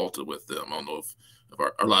consulted with them? I don't know if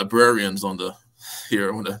our librarians on the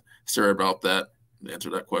here want to share about that and answer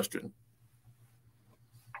that question.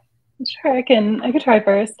 Sure, I can try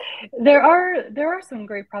first. There are some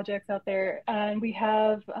great projects out there, and we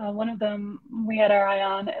have one of them we had our eye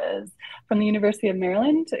on is from the University of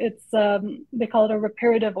Maryland. It's they call it a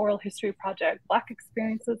reparative oral history project, Black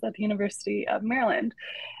Experiences at the University of Maryland,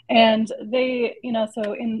 and they,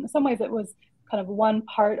 so in some ways it was kind of one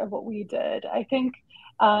part of what we did, I think,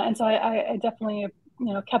 and so I definitely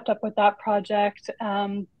kept up with that project.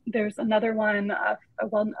 There's another one,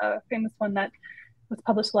 a famous one that was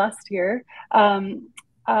published last year,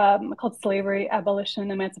 called Slavery, Abolition,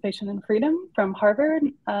 Emancipation, and Freedom from Harvard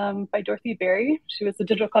by Dorothy Berry. She was the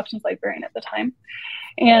digital collections librarian at the time.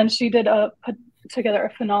 And she did put together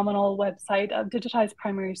a phenomenal website of digitized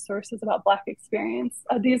primary sources about Black experience.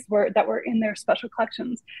 These that were in their special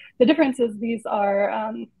collections. The difference is these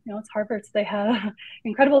are, it's Harvard, so they have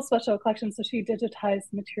incredible special collections. So she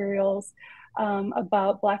digitized materials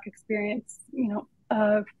about Black experience,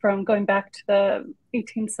 from going back to the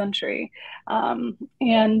 18th century,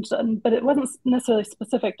 but it wasn't necessarily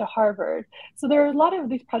specific to Harvard. So there are a lot of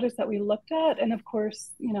these projects that we looked at, and of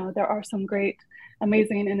course, there are some great,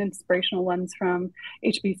 amazing, and inspirational ones from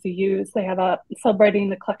HBCUs. They have celebrating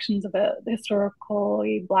the collections of the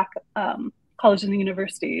historically Black colleges and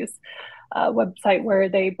universities website, where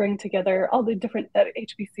they bring together all the different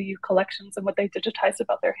HBCU collections and what they digitized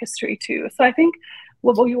about their history too. So I think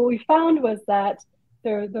what we found was that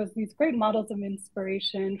there's these great models of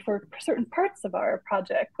inspiration for certain parts of our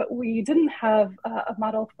project, but we didn't have a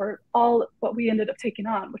model for all what we ended up taking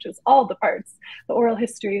on, which is all the parts, the oral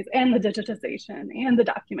histories and the digitization and the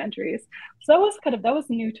documentaries. So that was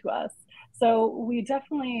new to us. So we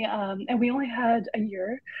definitely, and we only had a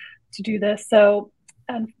year to do this. So,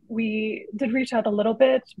 and we did reach out a little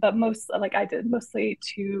bit, but mostly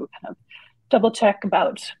to kind of double check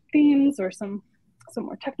about themes or some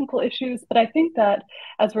more technical issues. But I think that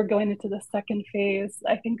as we're going into the second phase,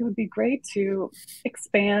 I think it would be great to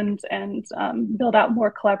expand and build out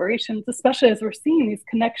more collaborations, especially as we're seeing these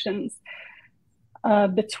connections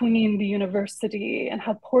between the university and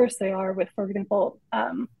how porous they are with, for example,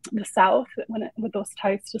 the South, with those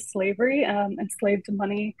ties to slavery, enslaved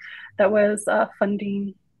money that was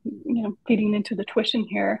funding, feeding into the tuition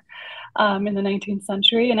here in the 19th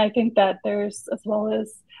century. And I think that there's, as well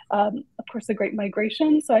as, of course, the Great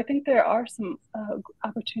Migration. So I think there are some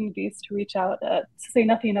opportunities to reach out, to say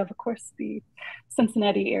nothing of course, the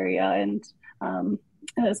Cincinnati area and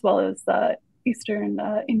as well as Eastern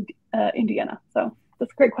Indiana. So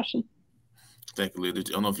that's a great question. Thank you, Leah. I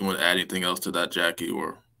don't know if you want to add anything else to that, Jackie,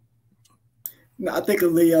 or? No, I think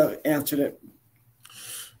Alia answered it.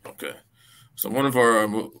 Okay. So one of our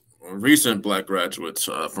recent Black graduates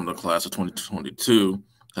from the class of 2022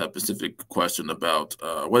 had a specific question about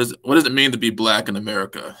what does it mean to be Black in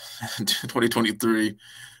America in 2023?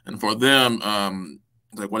 And for them,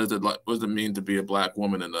 what does it mean to be a Black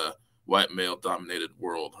woman in a white male dominated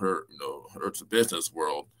world, it's a business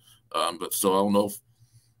world. But so I don't know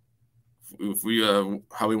if we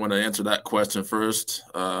how we want to answer that question first.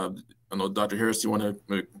 I know, Dr. Harris, you want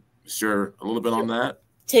to share a little bit on that?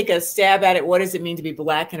 Take a stab at it. What does it mean to be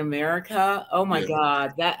Black in America? Oh my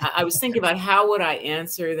God, I was thinking about how would I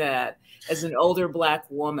answer that as an older Black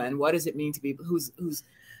woman. What does it mean to be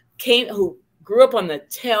who grew up on the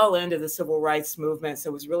tail end of the civil rights movement,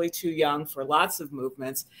 so was really too young for lots of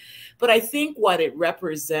movements. But I think what it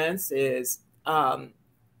represents is, oh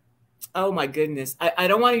my goodness, I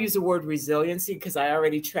don't want to use the word resiliency because I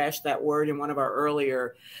already trashed that word in one of our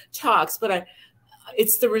earlier talks, but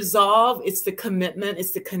it's the resolve, it's the commitment,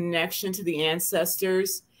 it's the connection to the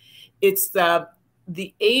ancestors, it's the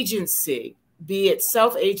agency, be it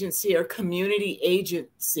self-agency or community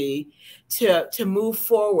agency, to move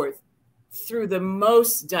forward through the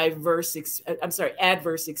most adverse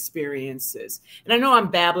experiences. And I know I'm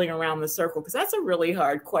babbling around the circle because that's a really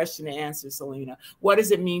hard question to answer, Selena. What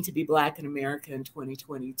does it mean to be Black in America in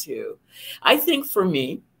 2022? I think for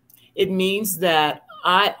me, it means that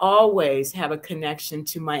I always have a connection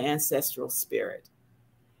to my ancestral spirit,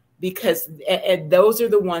 because those are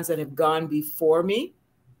the ones that have gone before me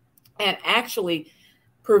and actually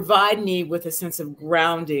provide me with a sense of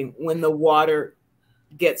grounding when the water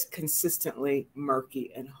gets consistently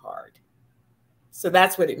murky and hard. So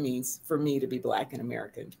that's what it means for me to be Black in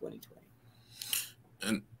America in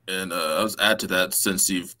 2020. And I was add to that, since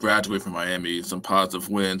you've graduated from Miami, some positive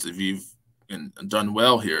wins if you've done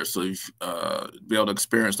well here. So you've be able to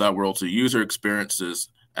experience that world, to use your experiences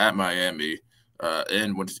at Miami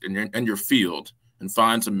in your field, and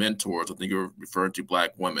find some mentors. I think you're referring to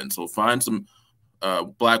Black women. So find some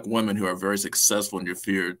Black women who are very successful in your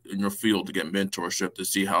field to get mentorship, to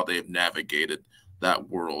see how they've navigated that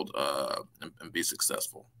world and be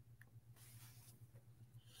successful.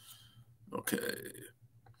 Okay.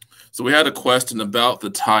 So we had a question about the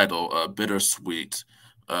title, Bittersweet.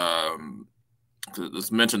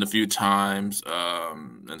 It's mentioned a few times,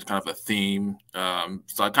 and it's kind of a theme.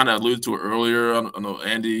 So I kind of alluded to it earlier. I know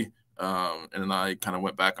Andy and I kind of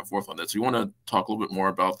went back and forth on this. So you want to talk a little bit more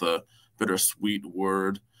about the bittersweet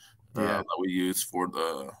word that we use for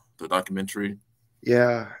the documentary?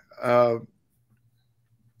 Yeah.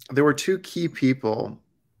 There were two key people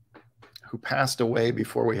who passed away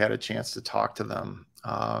before we had a chance to talk to them.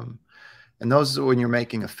 And those, when you're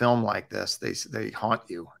making a film like this, they haunt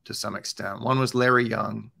you to some extent. One was Larry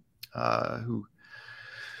Young, who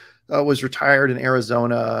was retired in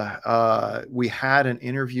Arizona. We had an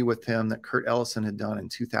interview with him that Kurt Ellison had done in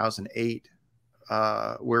 2008,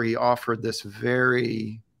 where he offered this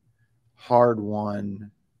very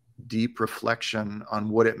hard-won deep reflection on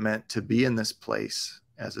what it meant to be in this place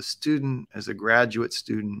as a student, as a graduate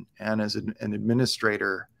student, and as an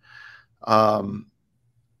administrator.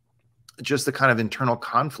 Just the kind of internal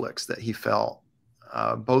conflicts that he felt,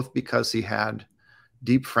 both because he had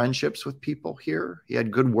deep friendships with people here. He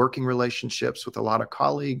had good working relationships with a lot of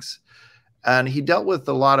colleagues, and he dealt with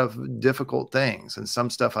a lot of difficult things, and some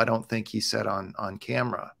stuff I don't think he said on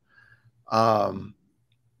camera.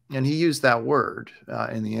 And he used that word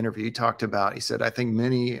in the interview. He talked about, he said, I think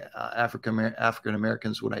many African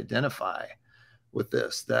Americans would identify with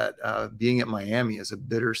this, that being at Miami is a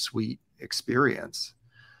bittersweet experience,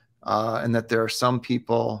 and that there are some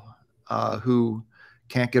people who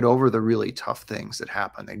can't get over the really tough things that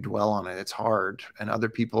happen. They dwell on it. It's hard. And other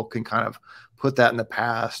people can kind of put that in the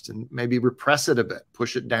past and maybe repress it a bit,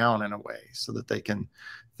 push it down in a way so that they can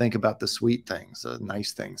think about the sweet things, the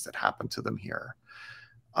nice things that happen to them here.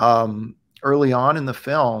 Early on in the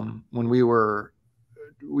film, when we were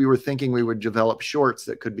thinking we would develop shorts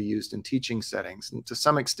that could be used in teaching settings. And to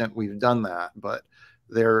some extent we've done that, but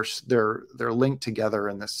they're linked together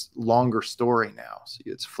in this longer story now. So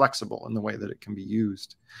it's flexible in the way that it can be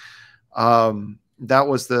used. That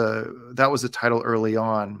was the title early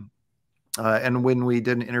on. And when we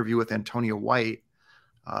did an interview with Antonia White,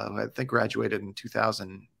 who I think graduated in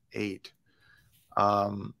 2008.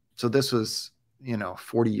 So this was,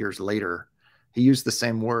 40 years later, he used the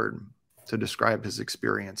same word to describe his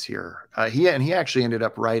experience here. He actually ended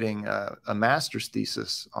up writing a master's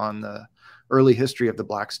thesis on the early history of the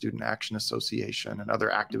Black Student Action Association and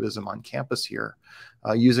other activism on campus here,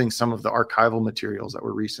 using some of the archival materials that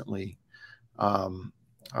were recently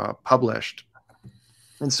published.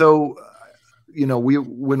 And so,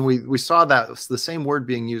 when we saw that the same word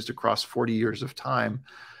being used across 40 years of time,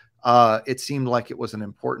 it seemed like it was an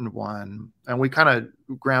important one. And we kind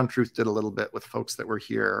of ground truthed it a little bit with folks that were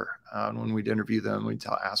here. When we'd interview them, we'd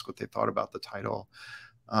ask what they thought about the title.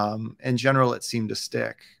 In general, it seemed to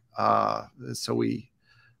stick. So we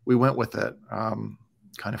went with it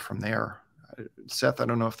kind of from there. Seth, I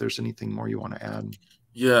don't know if there's anything more you want to add.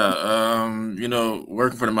 Yeah,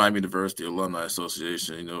 working for the Miami University Alumni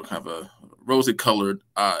Association, kind of a rosy-colored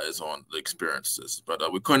eyes on the experiences, but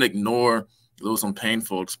we couldn't ignore those some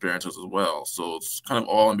painful experiences as well. So it's kind of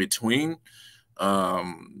all in between.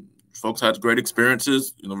 Folks had great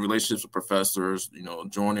experiences, relationships with professors,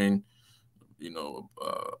 joining,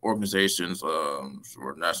 organizations or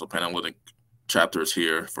National Panhellenic chapters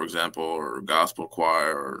here, for example, or gospel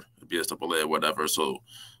choir or BSAA or whatever. So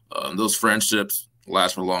those friendships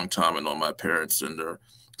last for a long time. I know my parents and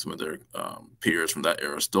some of their peers from that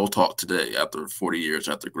era still talk today after 40 years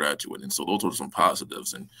after graduating. So those are some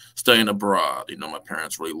positives. And studying abroad, my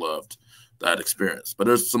parents really loved that experience. But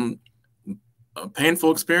there's some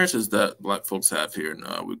painful experiences that Black folks have here,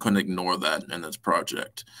 and we couldn't ignore that in this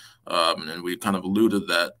project. And we kind of alluded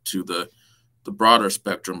that to the broader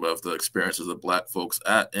spectrum of the experiences of Black folks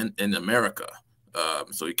in America.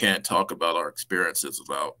 So you can't talk about our experiences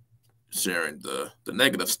without sharing the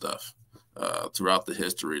negative stuff throughout the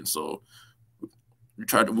history. And so we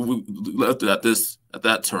left it at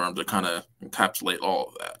that term to kind of encapsulate all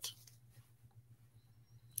of that.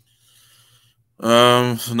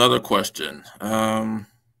 Another question.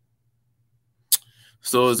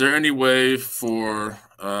 So is there any way for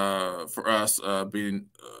us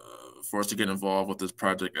to get involved with this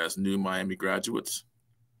project as new Miami graduates?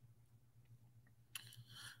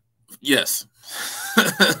 Yes.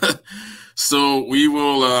 So we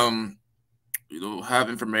will have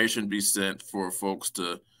information be sent for folks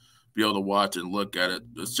to be able to watch and look at it.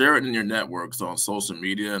 Share it in your networks on social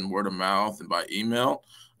media and word of mouth and by email.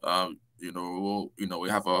 We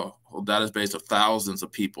have a whole database of thousands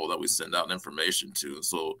of people that we send out information to.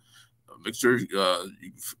 So make sure you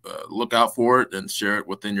look out for it and share it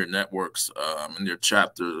within your networks and your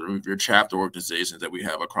chapter organizations that we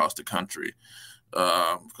have across the country,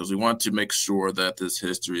 because we want to make sure that this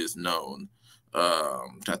history is known.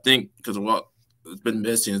 I think because what has been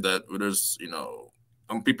missing is that there's,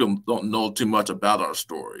 people don't know too much about our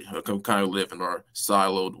story. We kind of live in our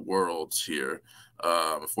siloed worlds here.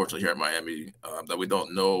 Unfortunately, here at Miami, that we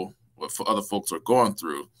don't know what other folks are going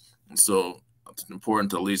through. And so it's important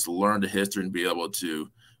to at least learn the history and be able to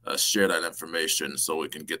share that information so we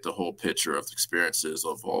can get the whole picture of the experiences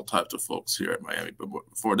of all types of folks here at Miami. But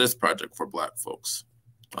for this project, for Black folks,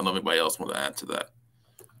 I don't know if anybody else want to add to that.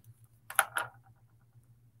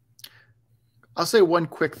 I'll say one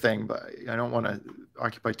quick thing, but I don't want to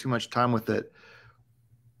occupy too much time with it.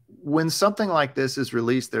 When something like this is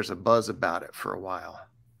released, there's a buzz about it for a while.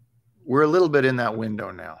 We're a little bit in that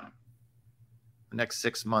window now. next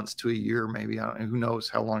 6 months to a year, maybe. I don't know, who knows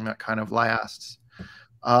how long that kind of lasts.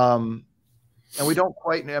 And we don't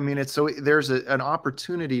quite, I mean, it's so there's an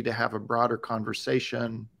opportunity to have a broader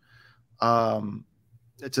conversation,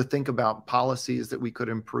 to think about policies that we could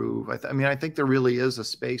improve. I mean, I think there really is a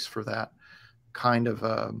space for that kind of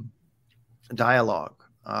dialogue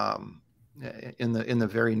in the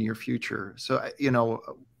very near future. So, you know,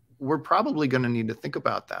 we're probably going to need to think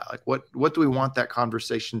about that. Like, what do we want that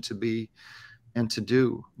conversation to be and to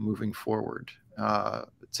do moving forward,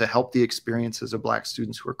 to help the experiences of Black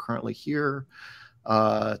students who are currently here,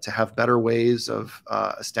 to have better ways of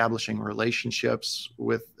establishing relationships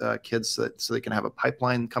with kids so they can have a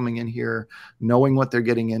pipeline coming in here, knowing what they're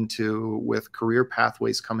getting into, with career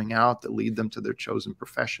pathways coming out that lead them to their chosen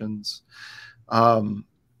professions.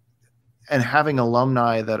 And having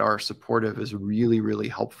alumni that are supportive is really, really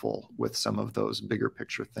helpful with some of those bigger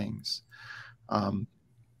picture things.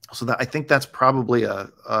 So that, I think that's probably a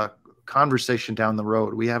conversation down the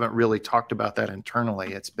road. We haven't really talked about that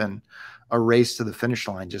internally. It's been a race to the finish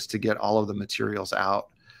line just to get all of the materials out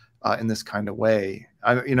in this kind of way.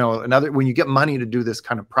 You know, when you get money to do this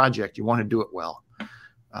kind of project, you want to do it well,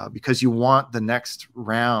 because you want the next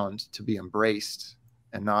round to be embraced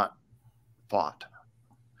and not fought.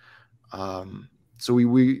 So we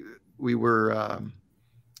were,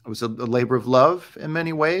 it was a labor of love in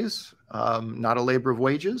many ways, not a labor of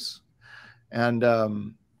wages. And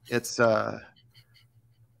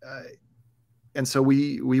and so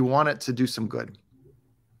we want it to do some good.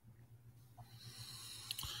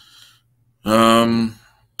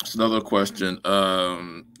 That's another question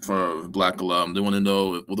for Black alum. They want to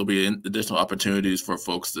know, will there be additional opportunities for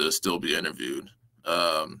folks to still be interviewed?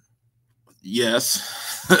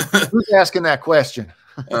 Yes. Who's asking that question?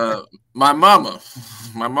 My mom,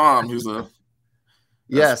 who's a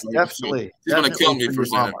yes, definitely. She's going to kill me for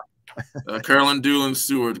saying it. Carolyn Doolin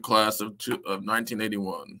Seward, class of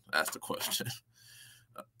 1981, asked the question.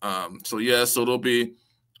 So yeah, so there'll be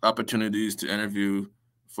opportunities to interview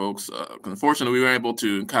folks. Unfortunately, we were able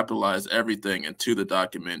to capitalize everything into the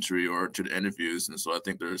documentary or to the interviews, and so I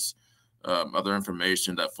think there's other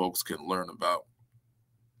information that folks can learn about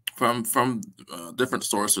from different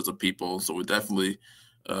sources of people. So we definitely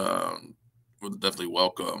would definitely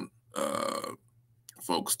welcome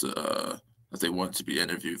folks to if they want to be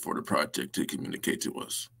interviewed for the project to communicate to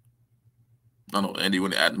us. I don't know, Andy, you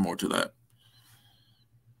want to add more to that?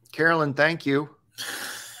 Carolyn, thank you.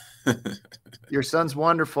 Your son's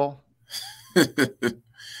wonderful.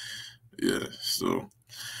 Yeah, so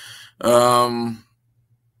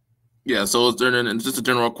yeah, so it's just a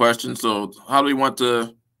general question. So how do we want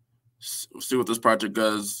to see what this project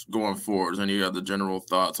does going forward? Is there any other general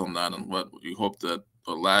thoughts on that and what you hope that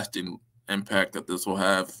a lasting impact that this will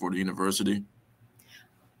have for the university?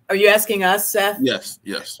 Are you asking us, Seth? Yes,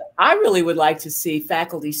 yes. I really would like to see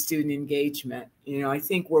faculty-student engagement. You know, I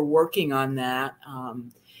think we're working on that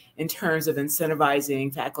in terms of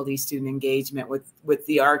incentivizing faculty-student engagement with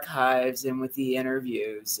the archives and with the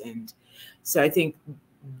interviews. And so I think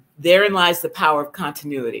therein lies the power of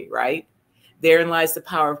continuity, right? Therein lies the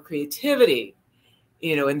power of creativity,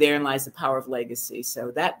 you know, and therein lies the power of legacy.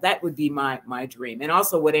 So that would be my dream. And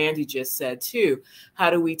also what Andy just said too,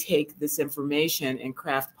 how do we take this information and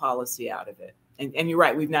craft policy out of it? And you're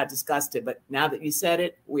right, we've not discussed it, but now that you said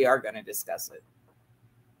it, we are going to discuss it.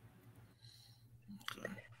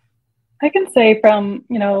 I can say from,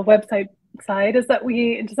 you know, website side is that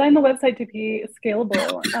we designed the website to be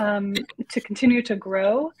scalable, to continue to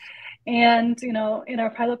grow. And, you know, in our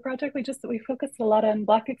pilot project, we focused a lot on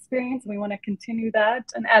Black experience, and we want to continue that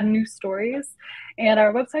and add new stories. And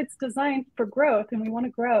our website's designed for growth, and we want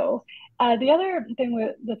to grow. The other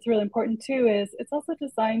thing that's really important too is it's also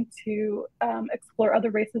designed to explore other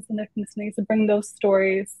races and ethnicities and bring those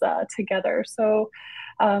stories together. So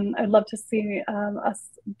I'd love to see us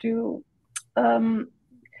do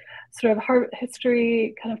sort of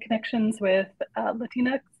history kind of connections with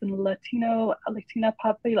Latinx and Latina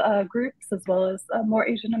groups, as well as more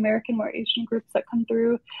Asian American, more Asian groups that come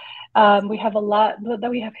through. We have a lot that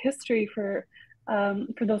we have history for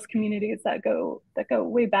those communities that go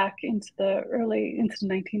way back into the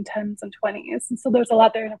 1910s and 20s. And so there's a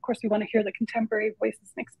lot there. And of course, we want to hear the contemporary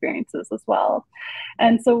voices and experiences as well.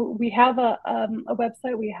 And so we have a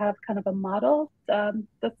website, we have kind of a model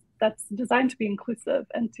that's designed to be inclusive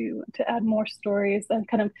and to add more stories, and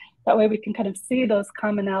kind of that way we can kind of see those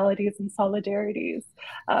commonalities and solidarities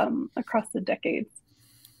across the decades.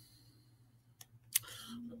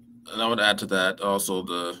 And I would add to that also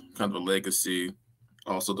the kind of a legacy,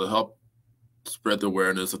 also to help spread the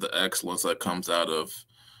awareness of the excellence that comes out of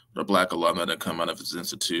the Black alumni that come out of this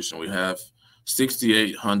institution. We have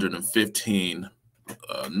 6,815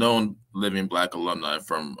 known living Black alumni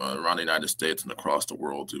from around the United States and across the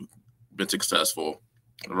world who've been successful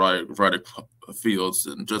in a variety of fields.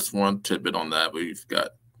 And just one tidbit on that, we've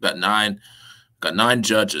got nine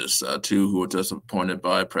judges, 2 who were just appointed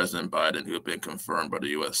by President Biden who have been confirmed by the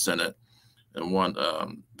U.S. Senate, and one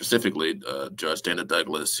specifically Judge Dana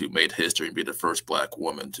Douglas, who made history and be the first Black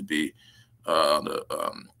woman to be on the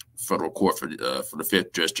federal court for the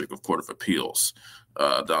 5th District of Court of Appeals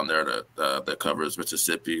down there that covers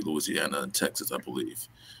Mississippi, Louisiana, and Texas, I believe.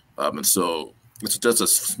 And so it's just a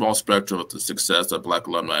small spectrum of the success that Black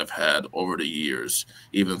alumni have had over the years,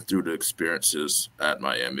 even through the experiences at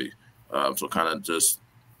Miami. So kind of just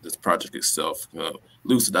this project itself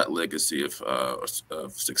loses that legacy of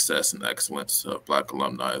success and excellence of Black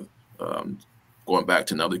alumni, going back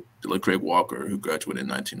to Nellie Craig Walker, who graduated in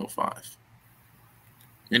 1905.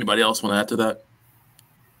 Anybody else want to add to that?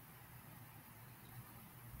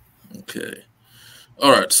 Okay.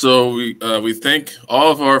 All right. So we thank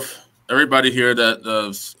all of everybody here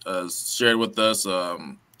that shared with us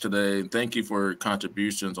today. Thank you for your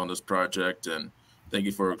contributions on this project, and thank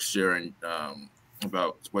you for sharing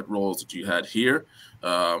about what roles that you had here.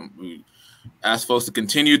 We ask folks to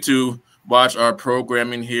continue to watch our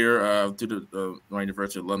programming here through the Miami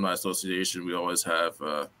University Alumni Association. We always have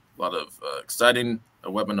a lot of exciting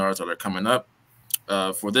webinars that are coming up.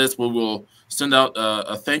 For this, we will send out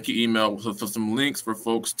a thank you email with some links for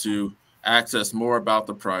folks to access more about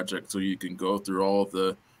the project, so you can go through all of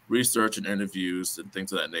the research and interviews and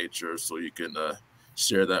things of that nature, so you can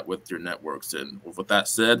share that with your networks. And with that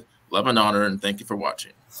said, love and honor, and thank you for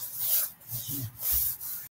watching.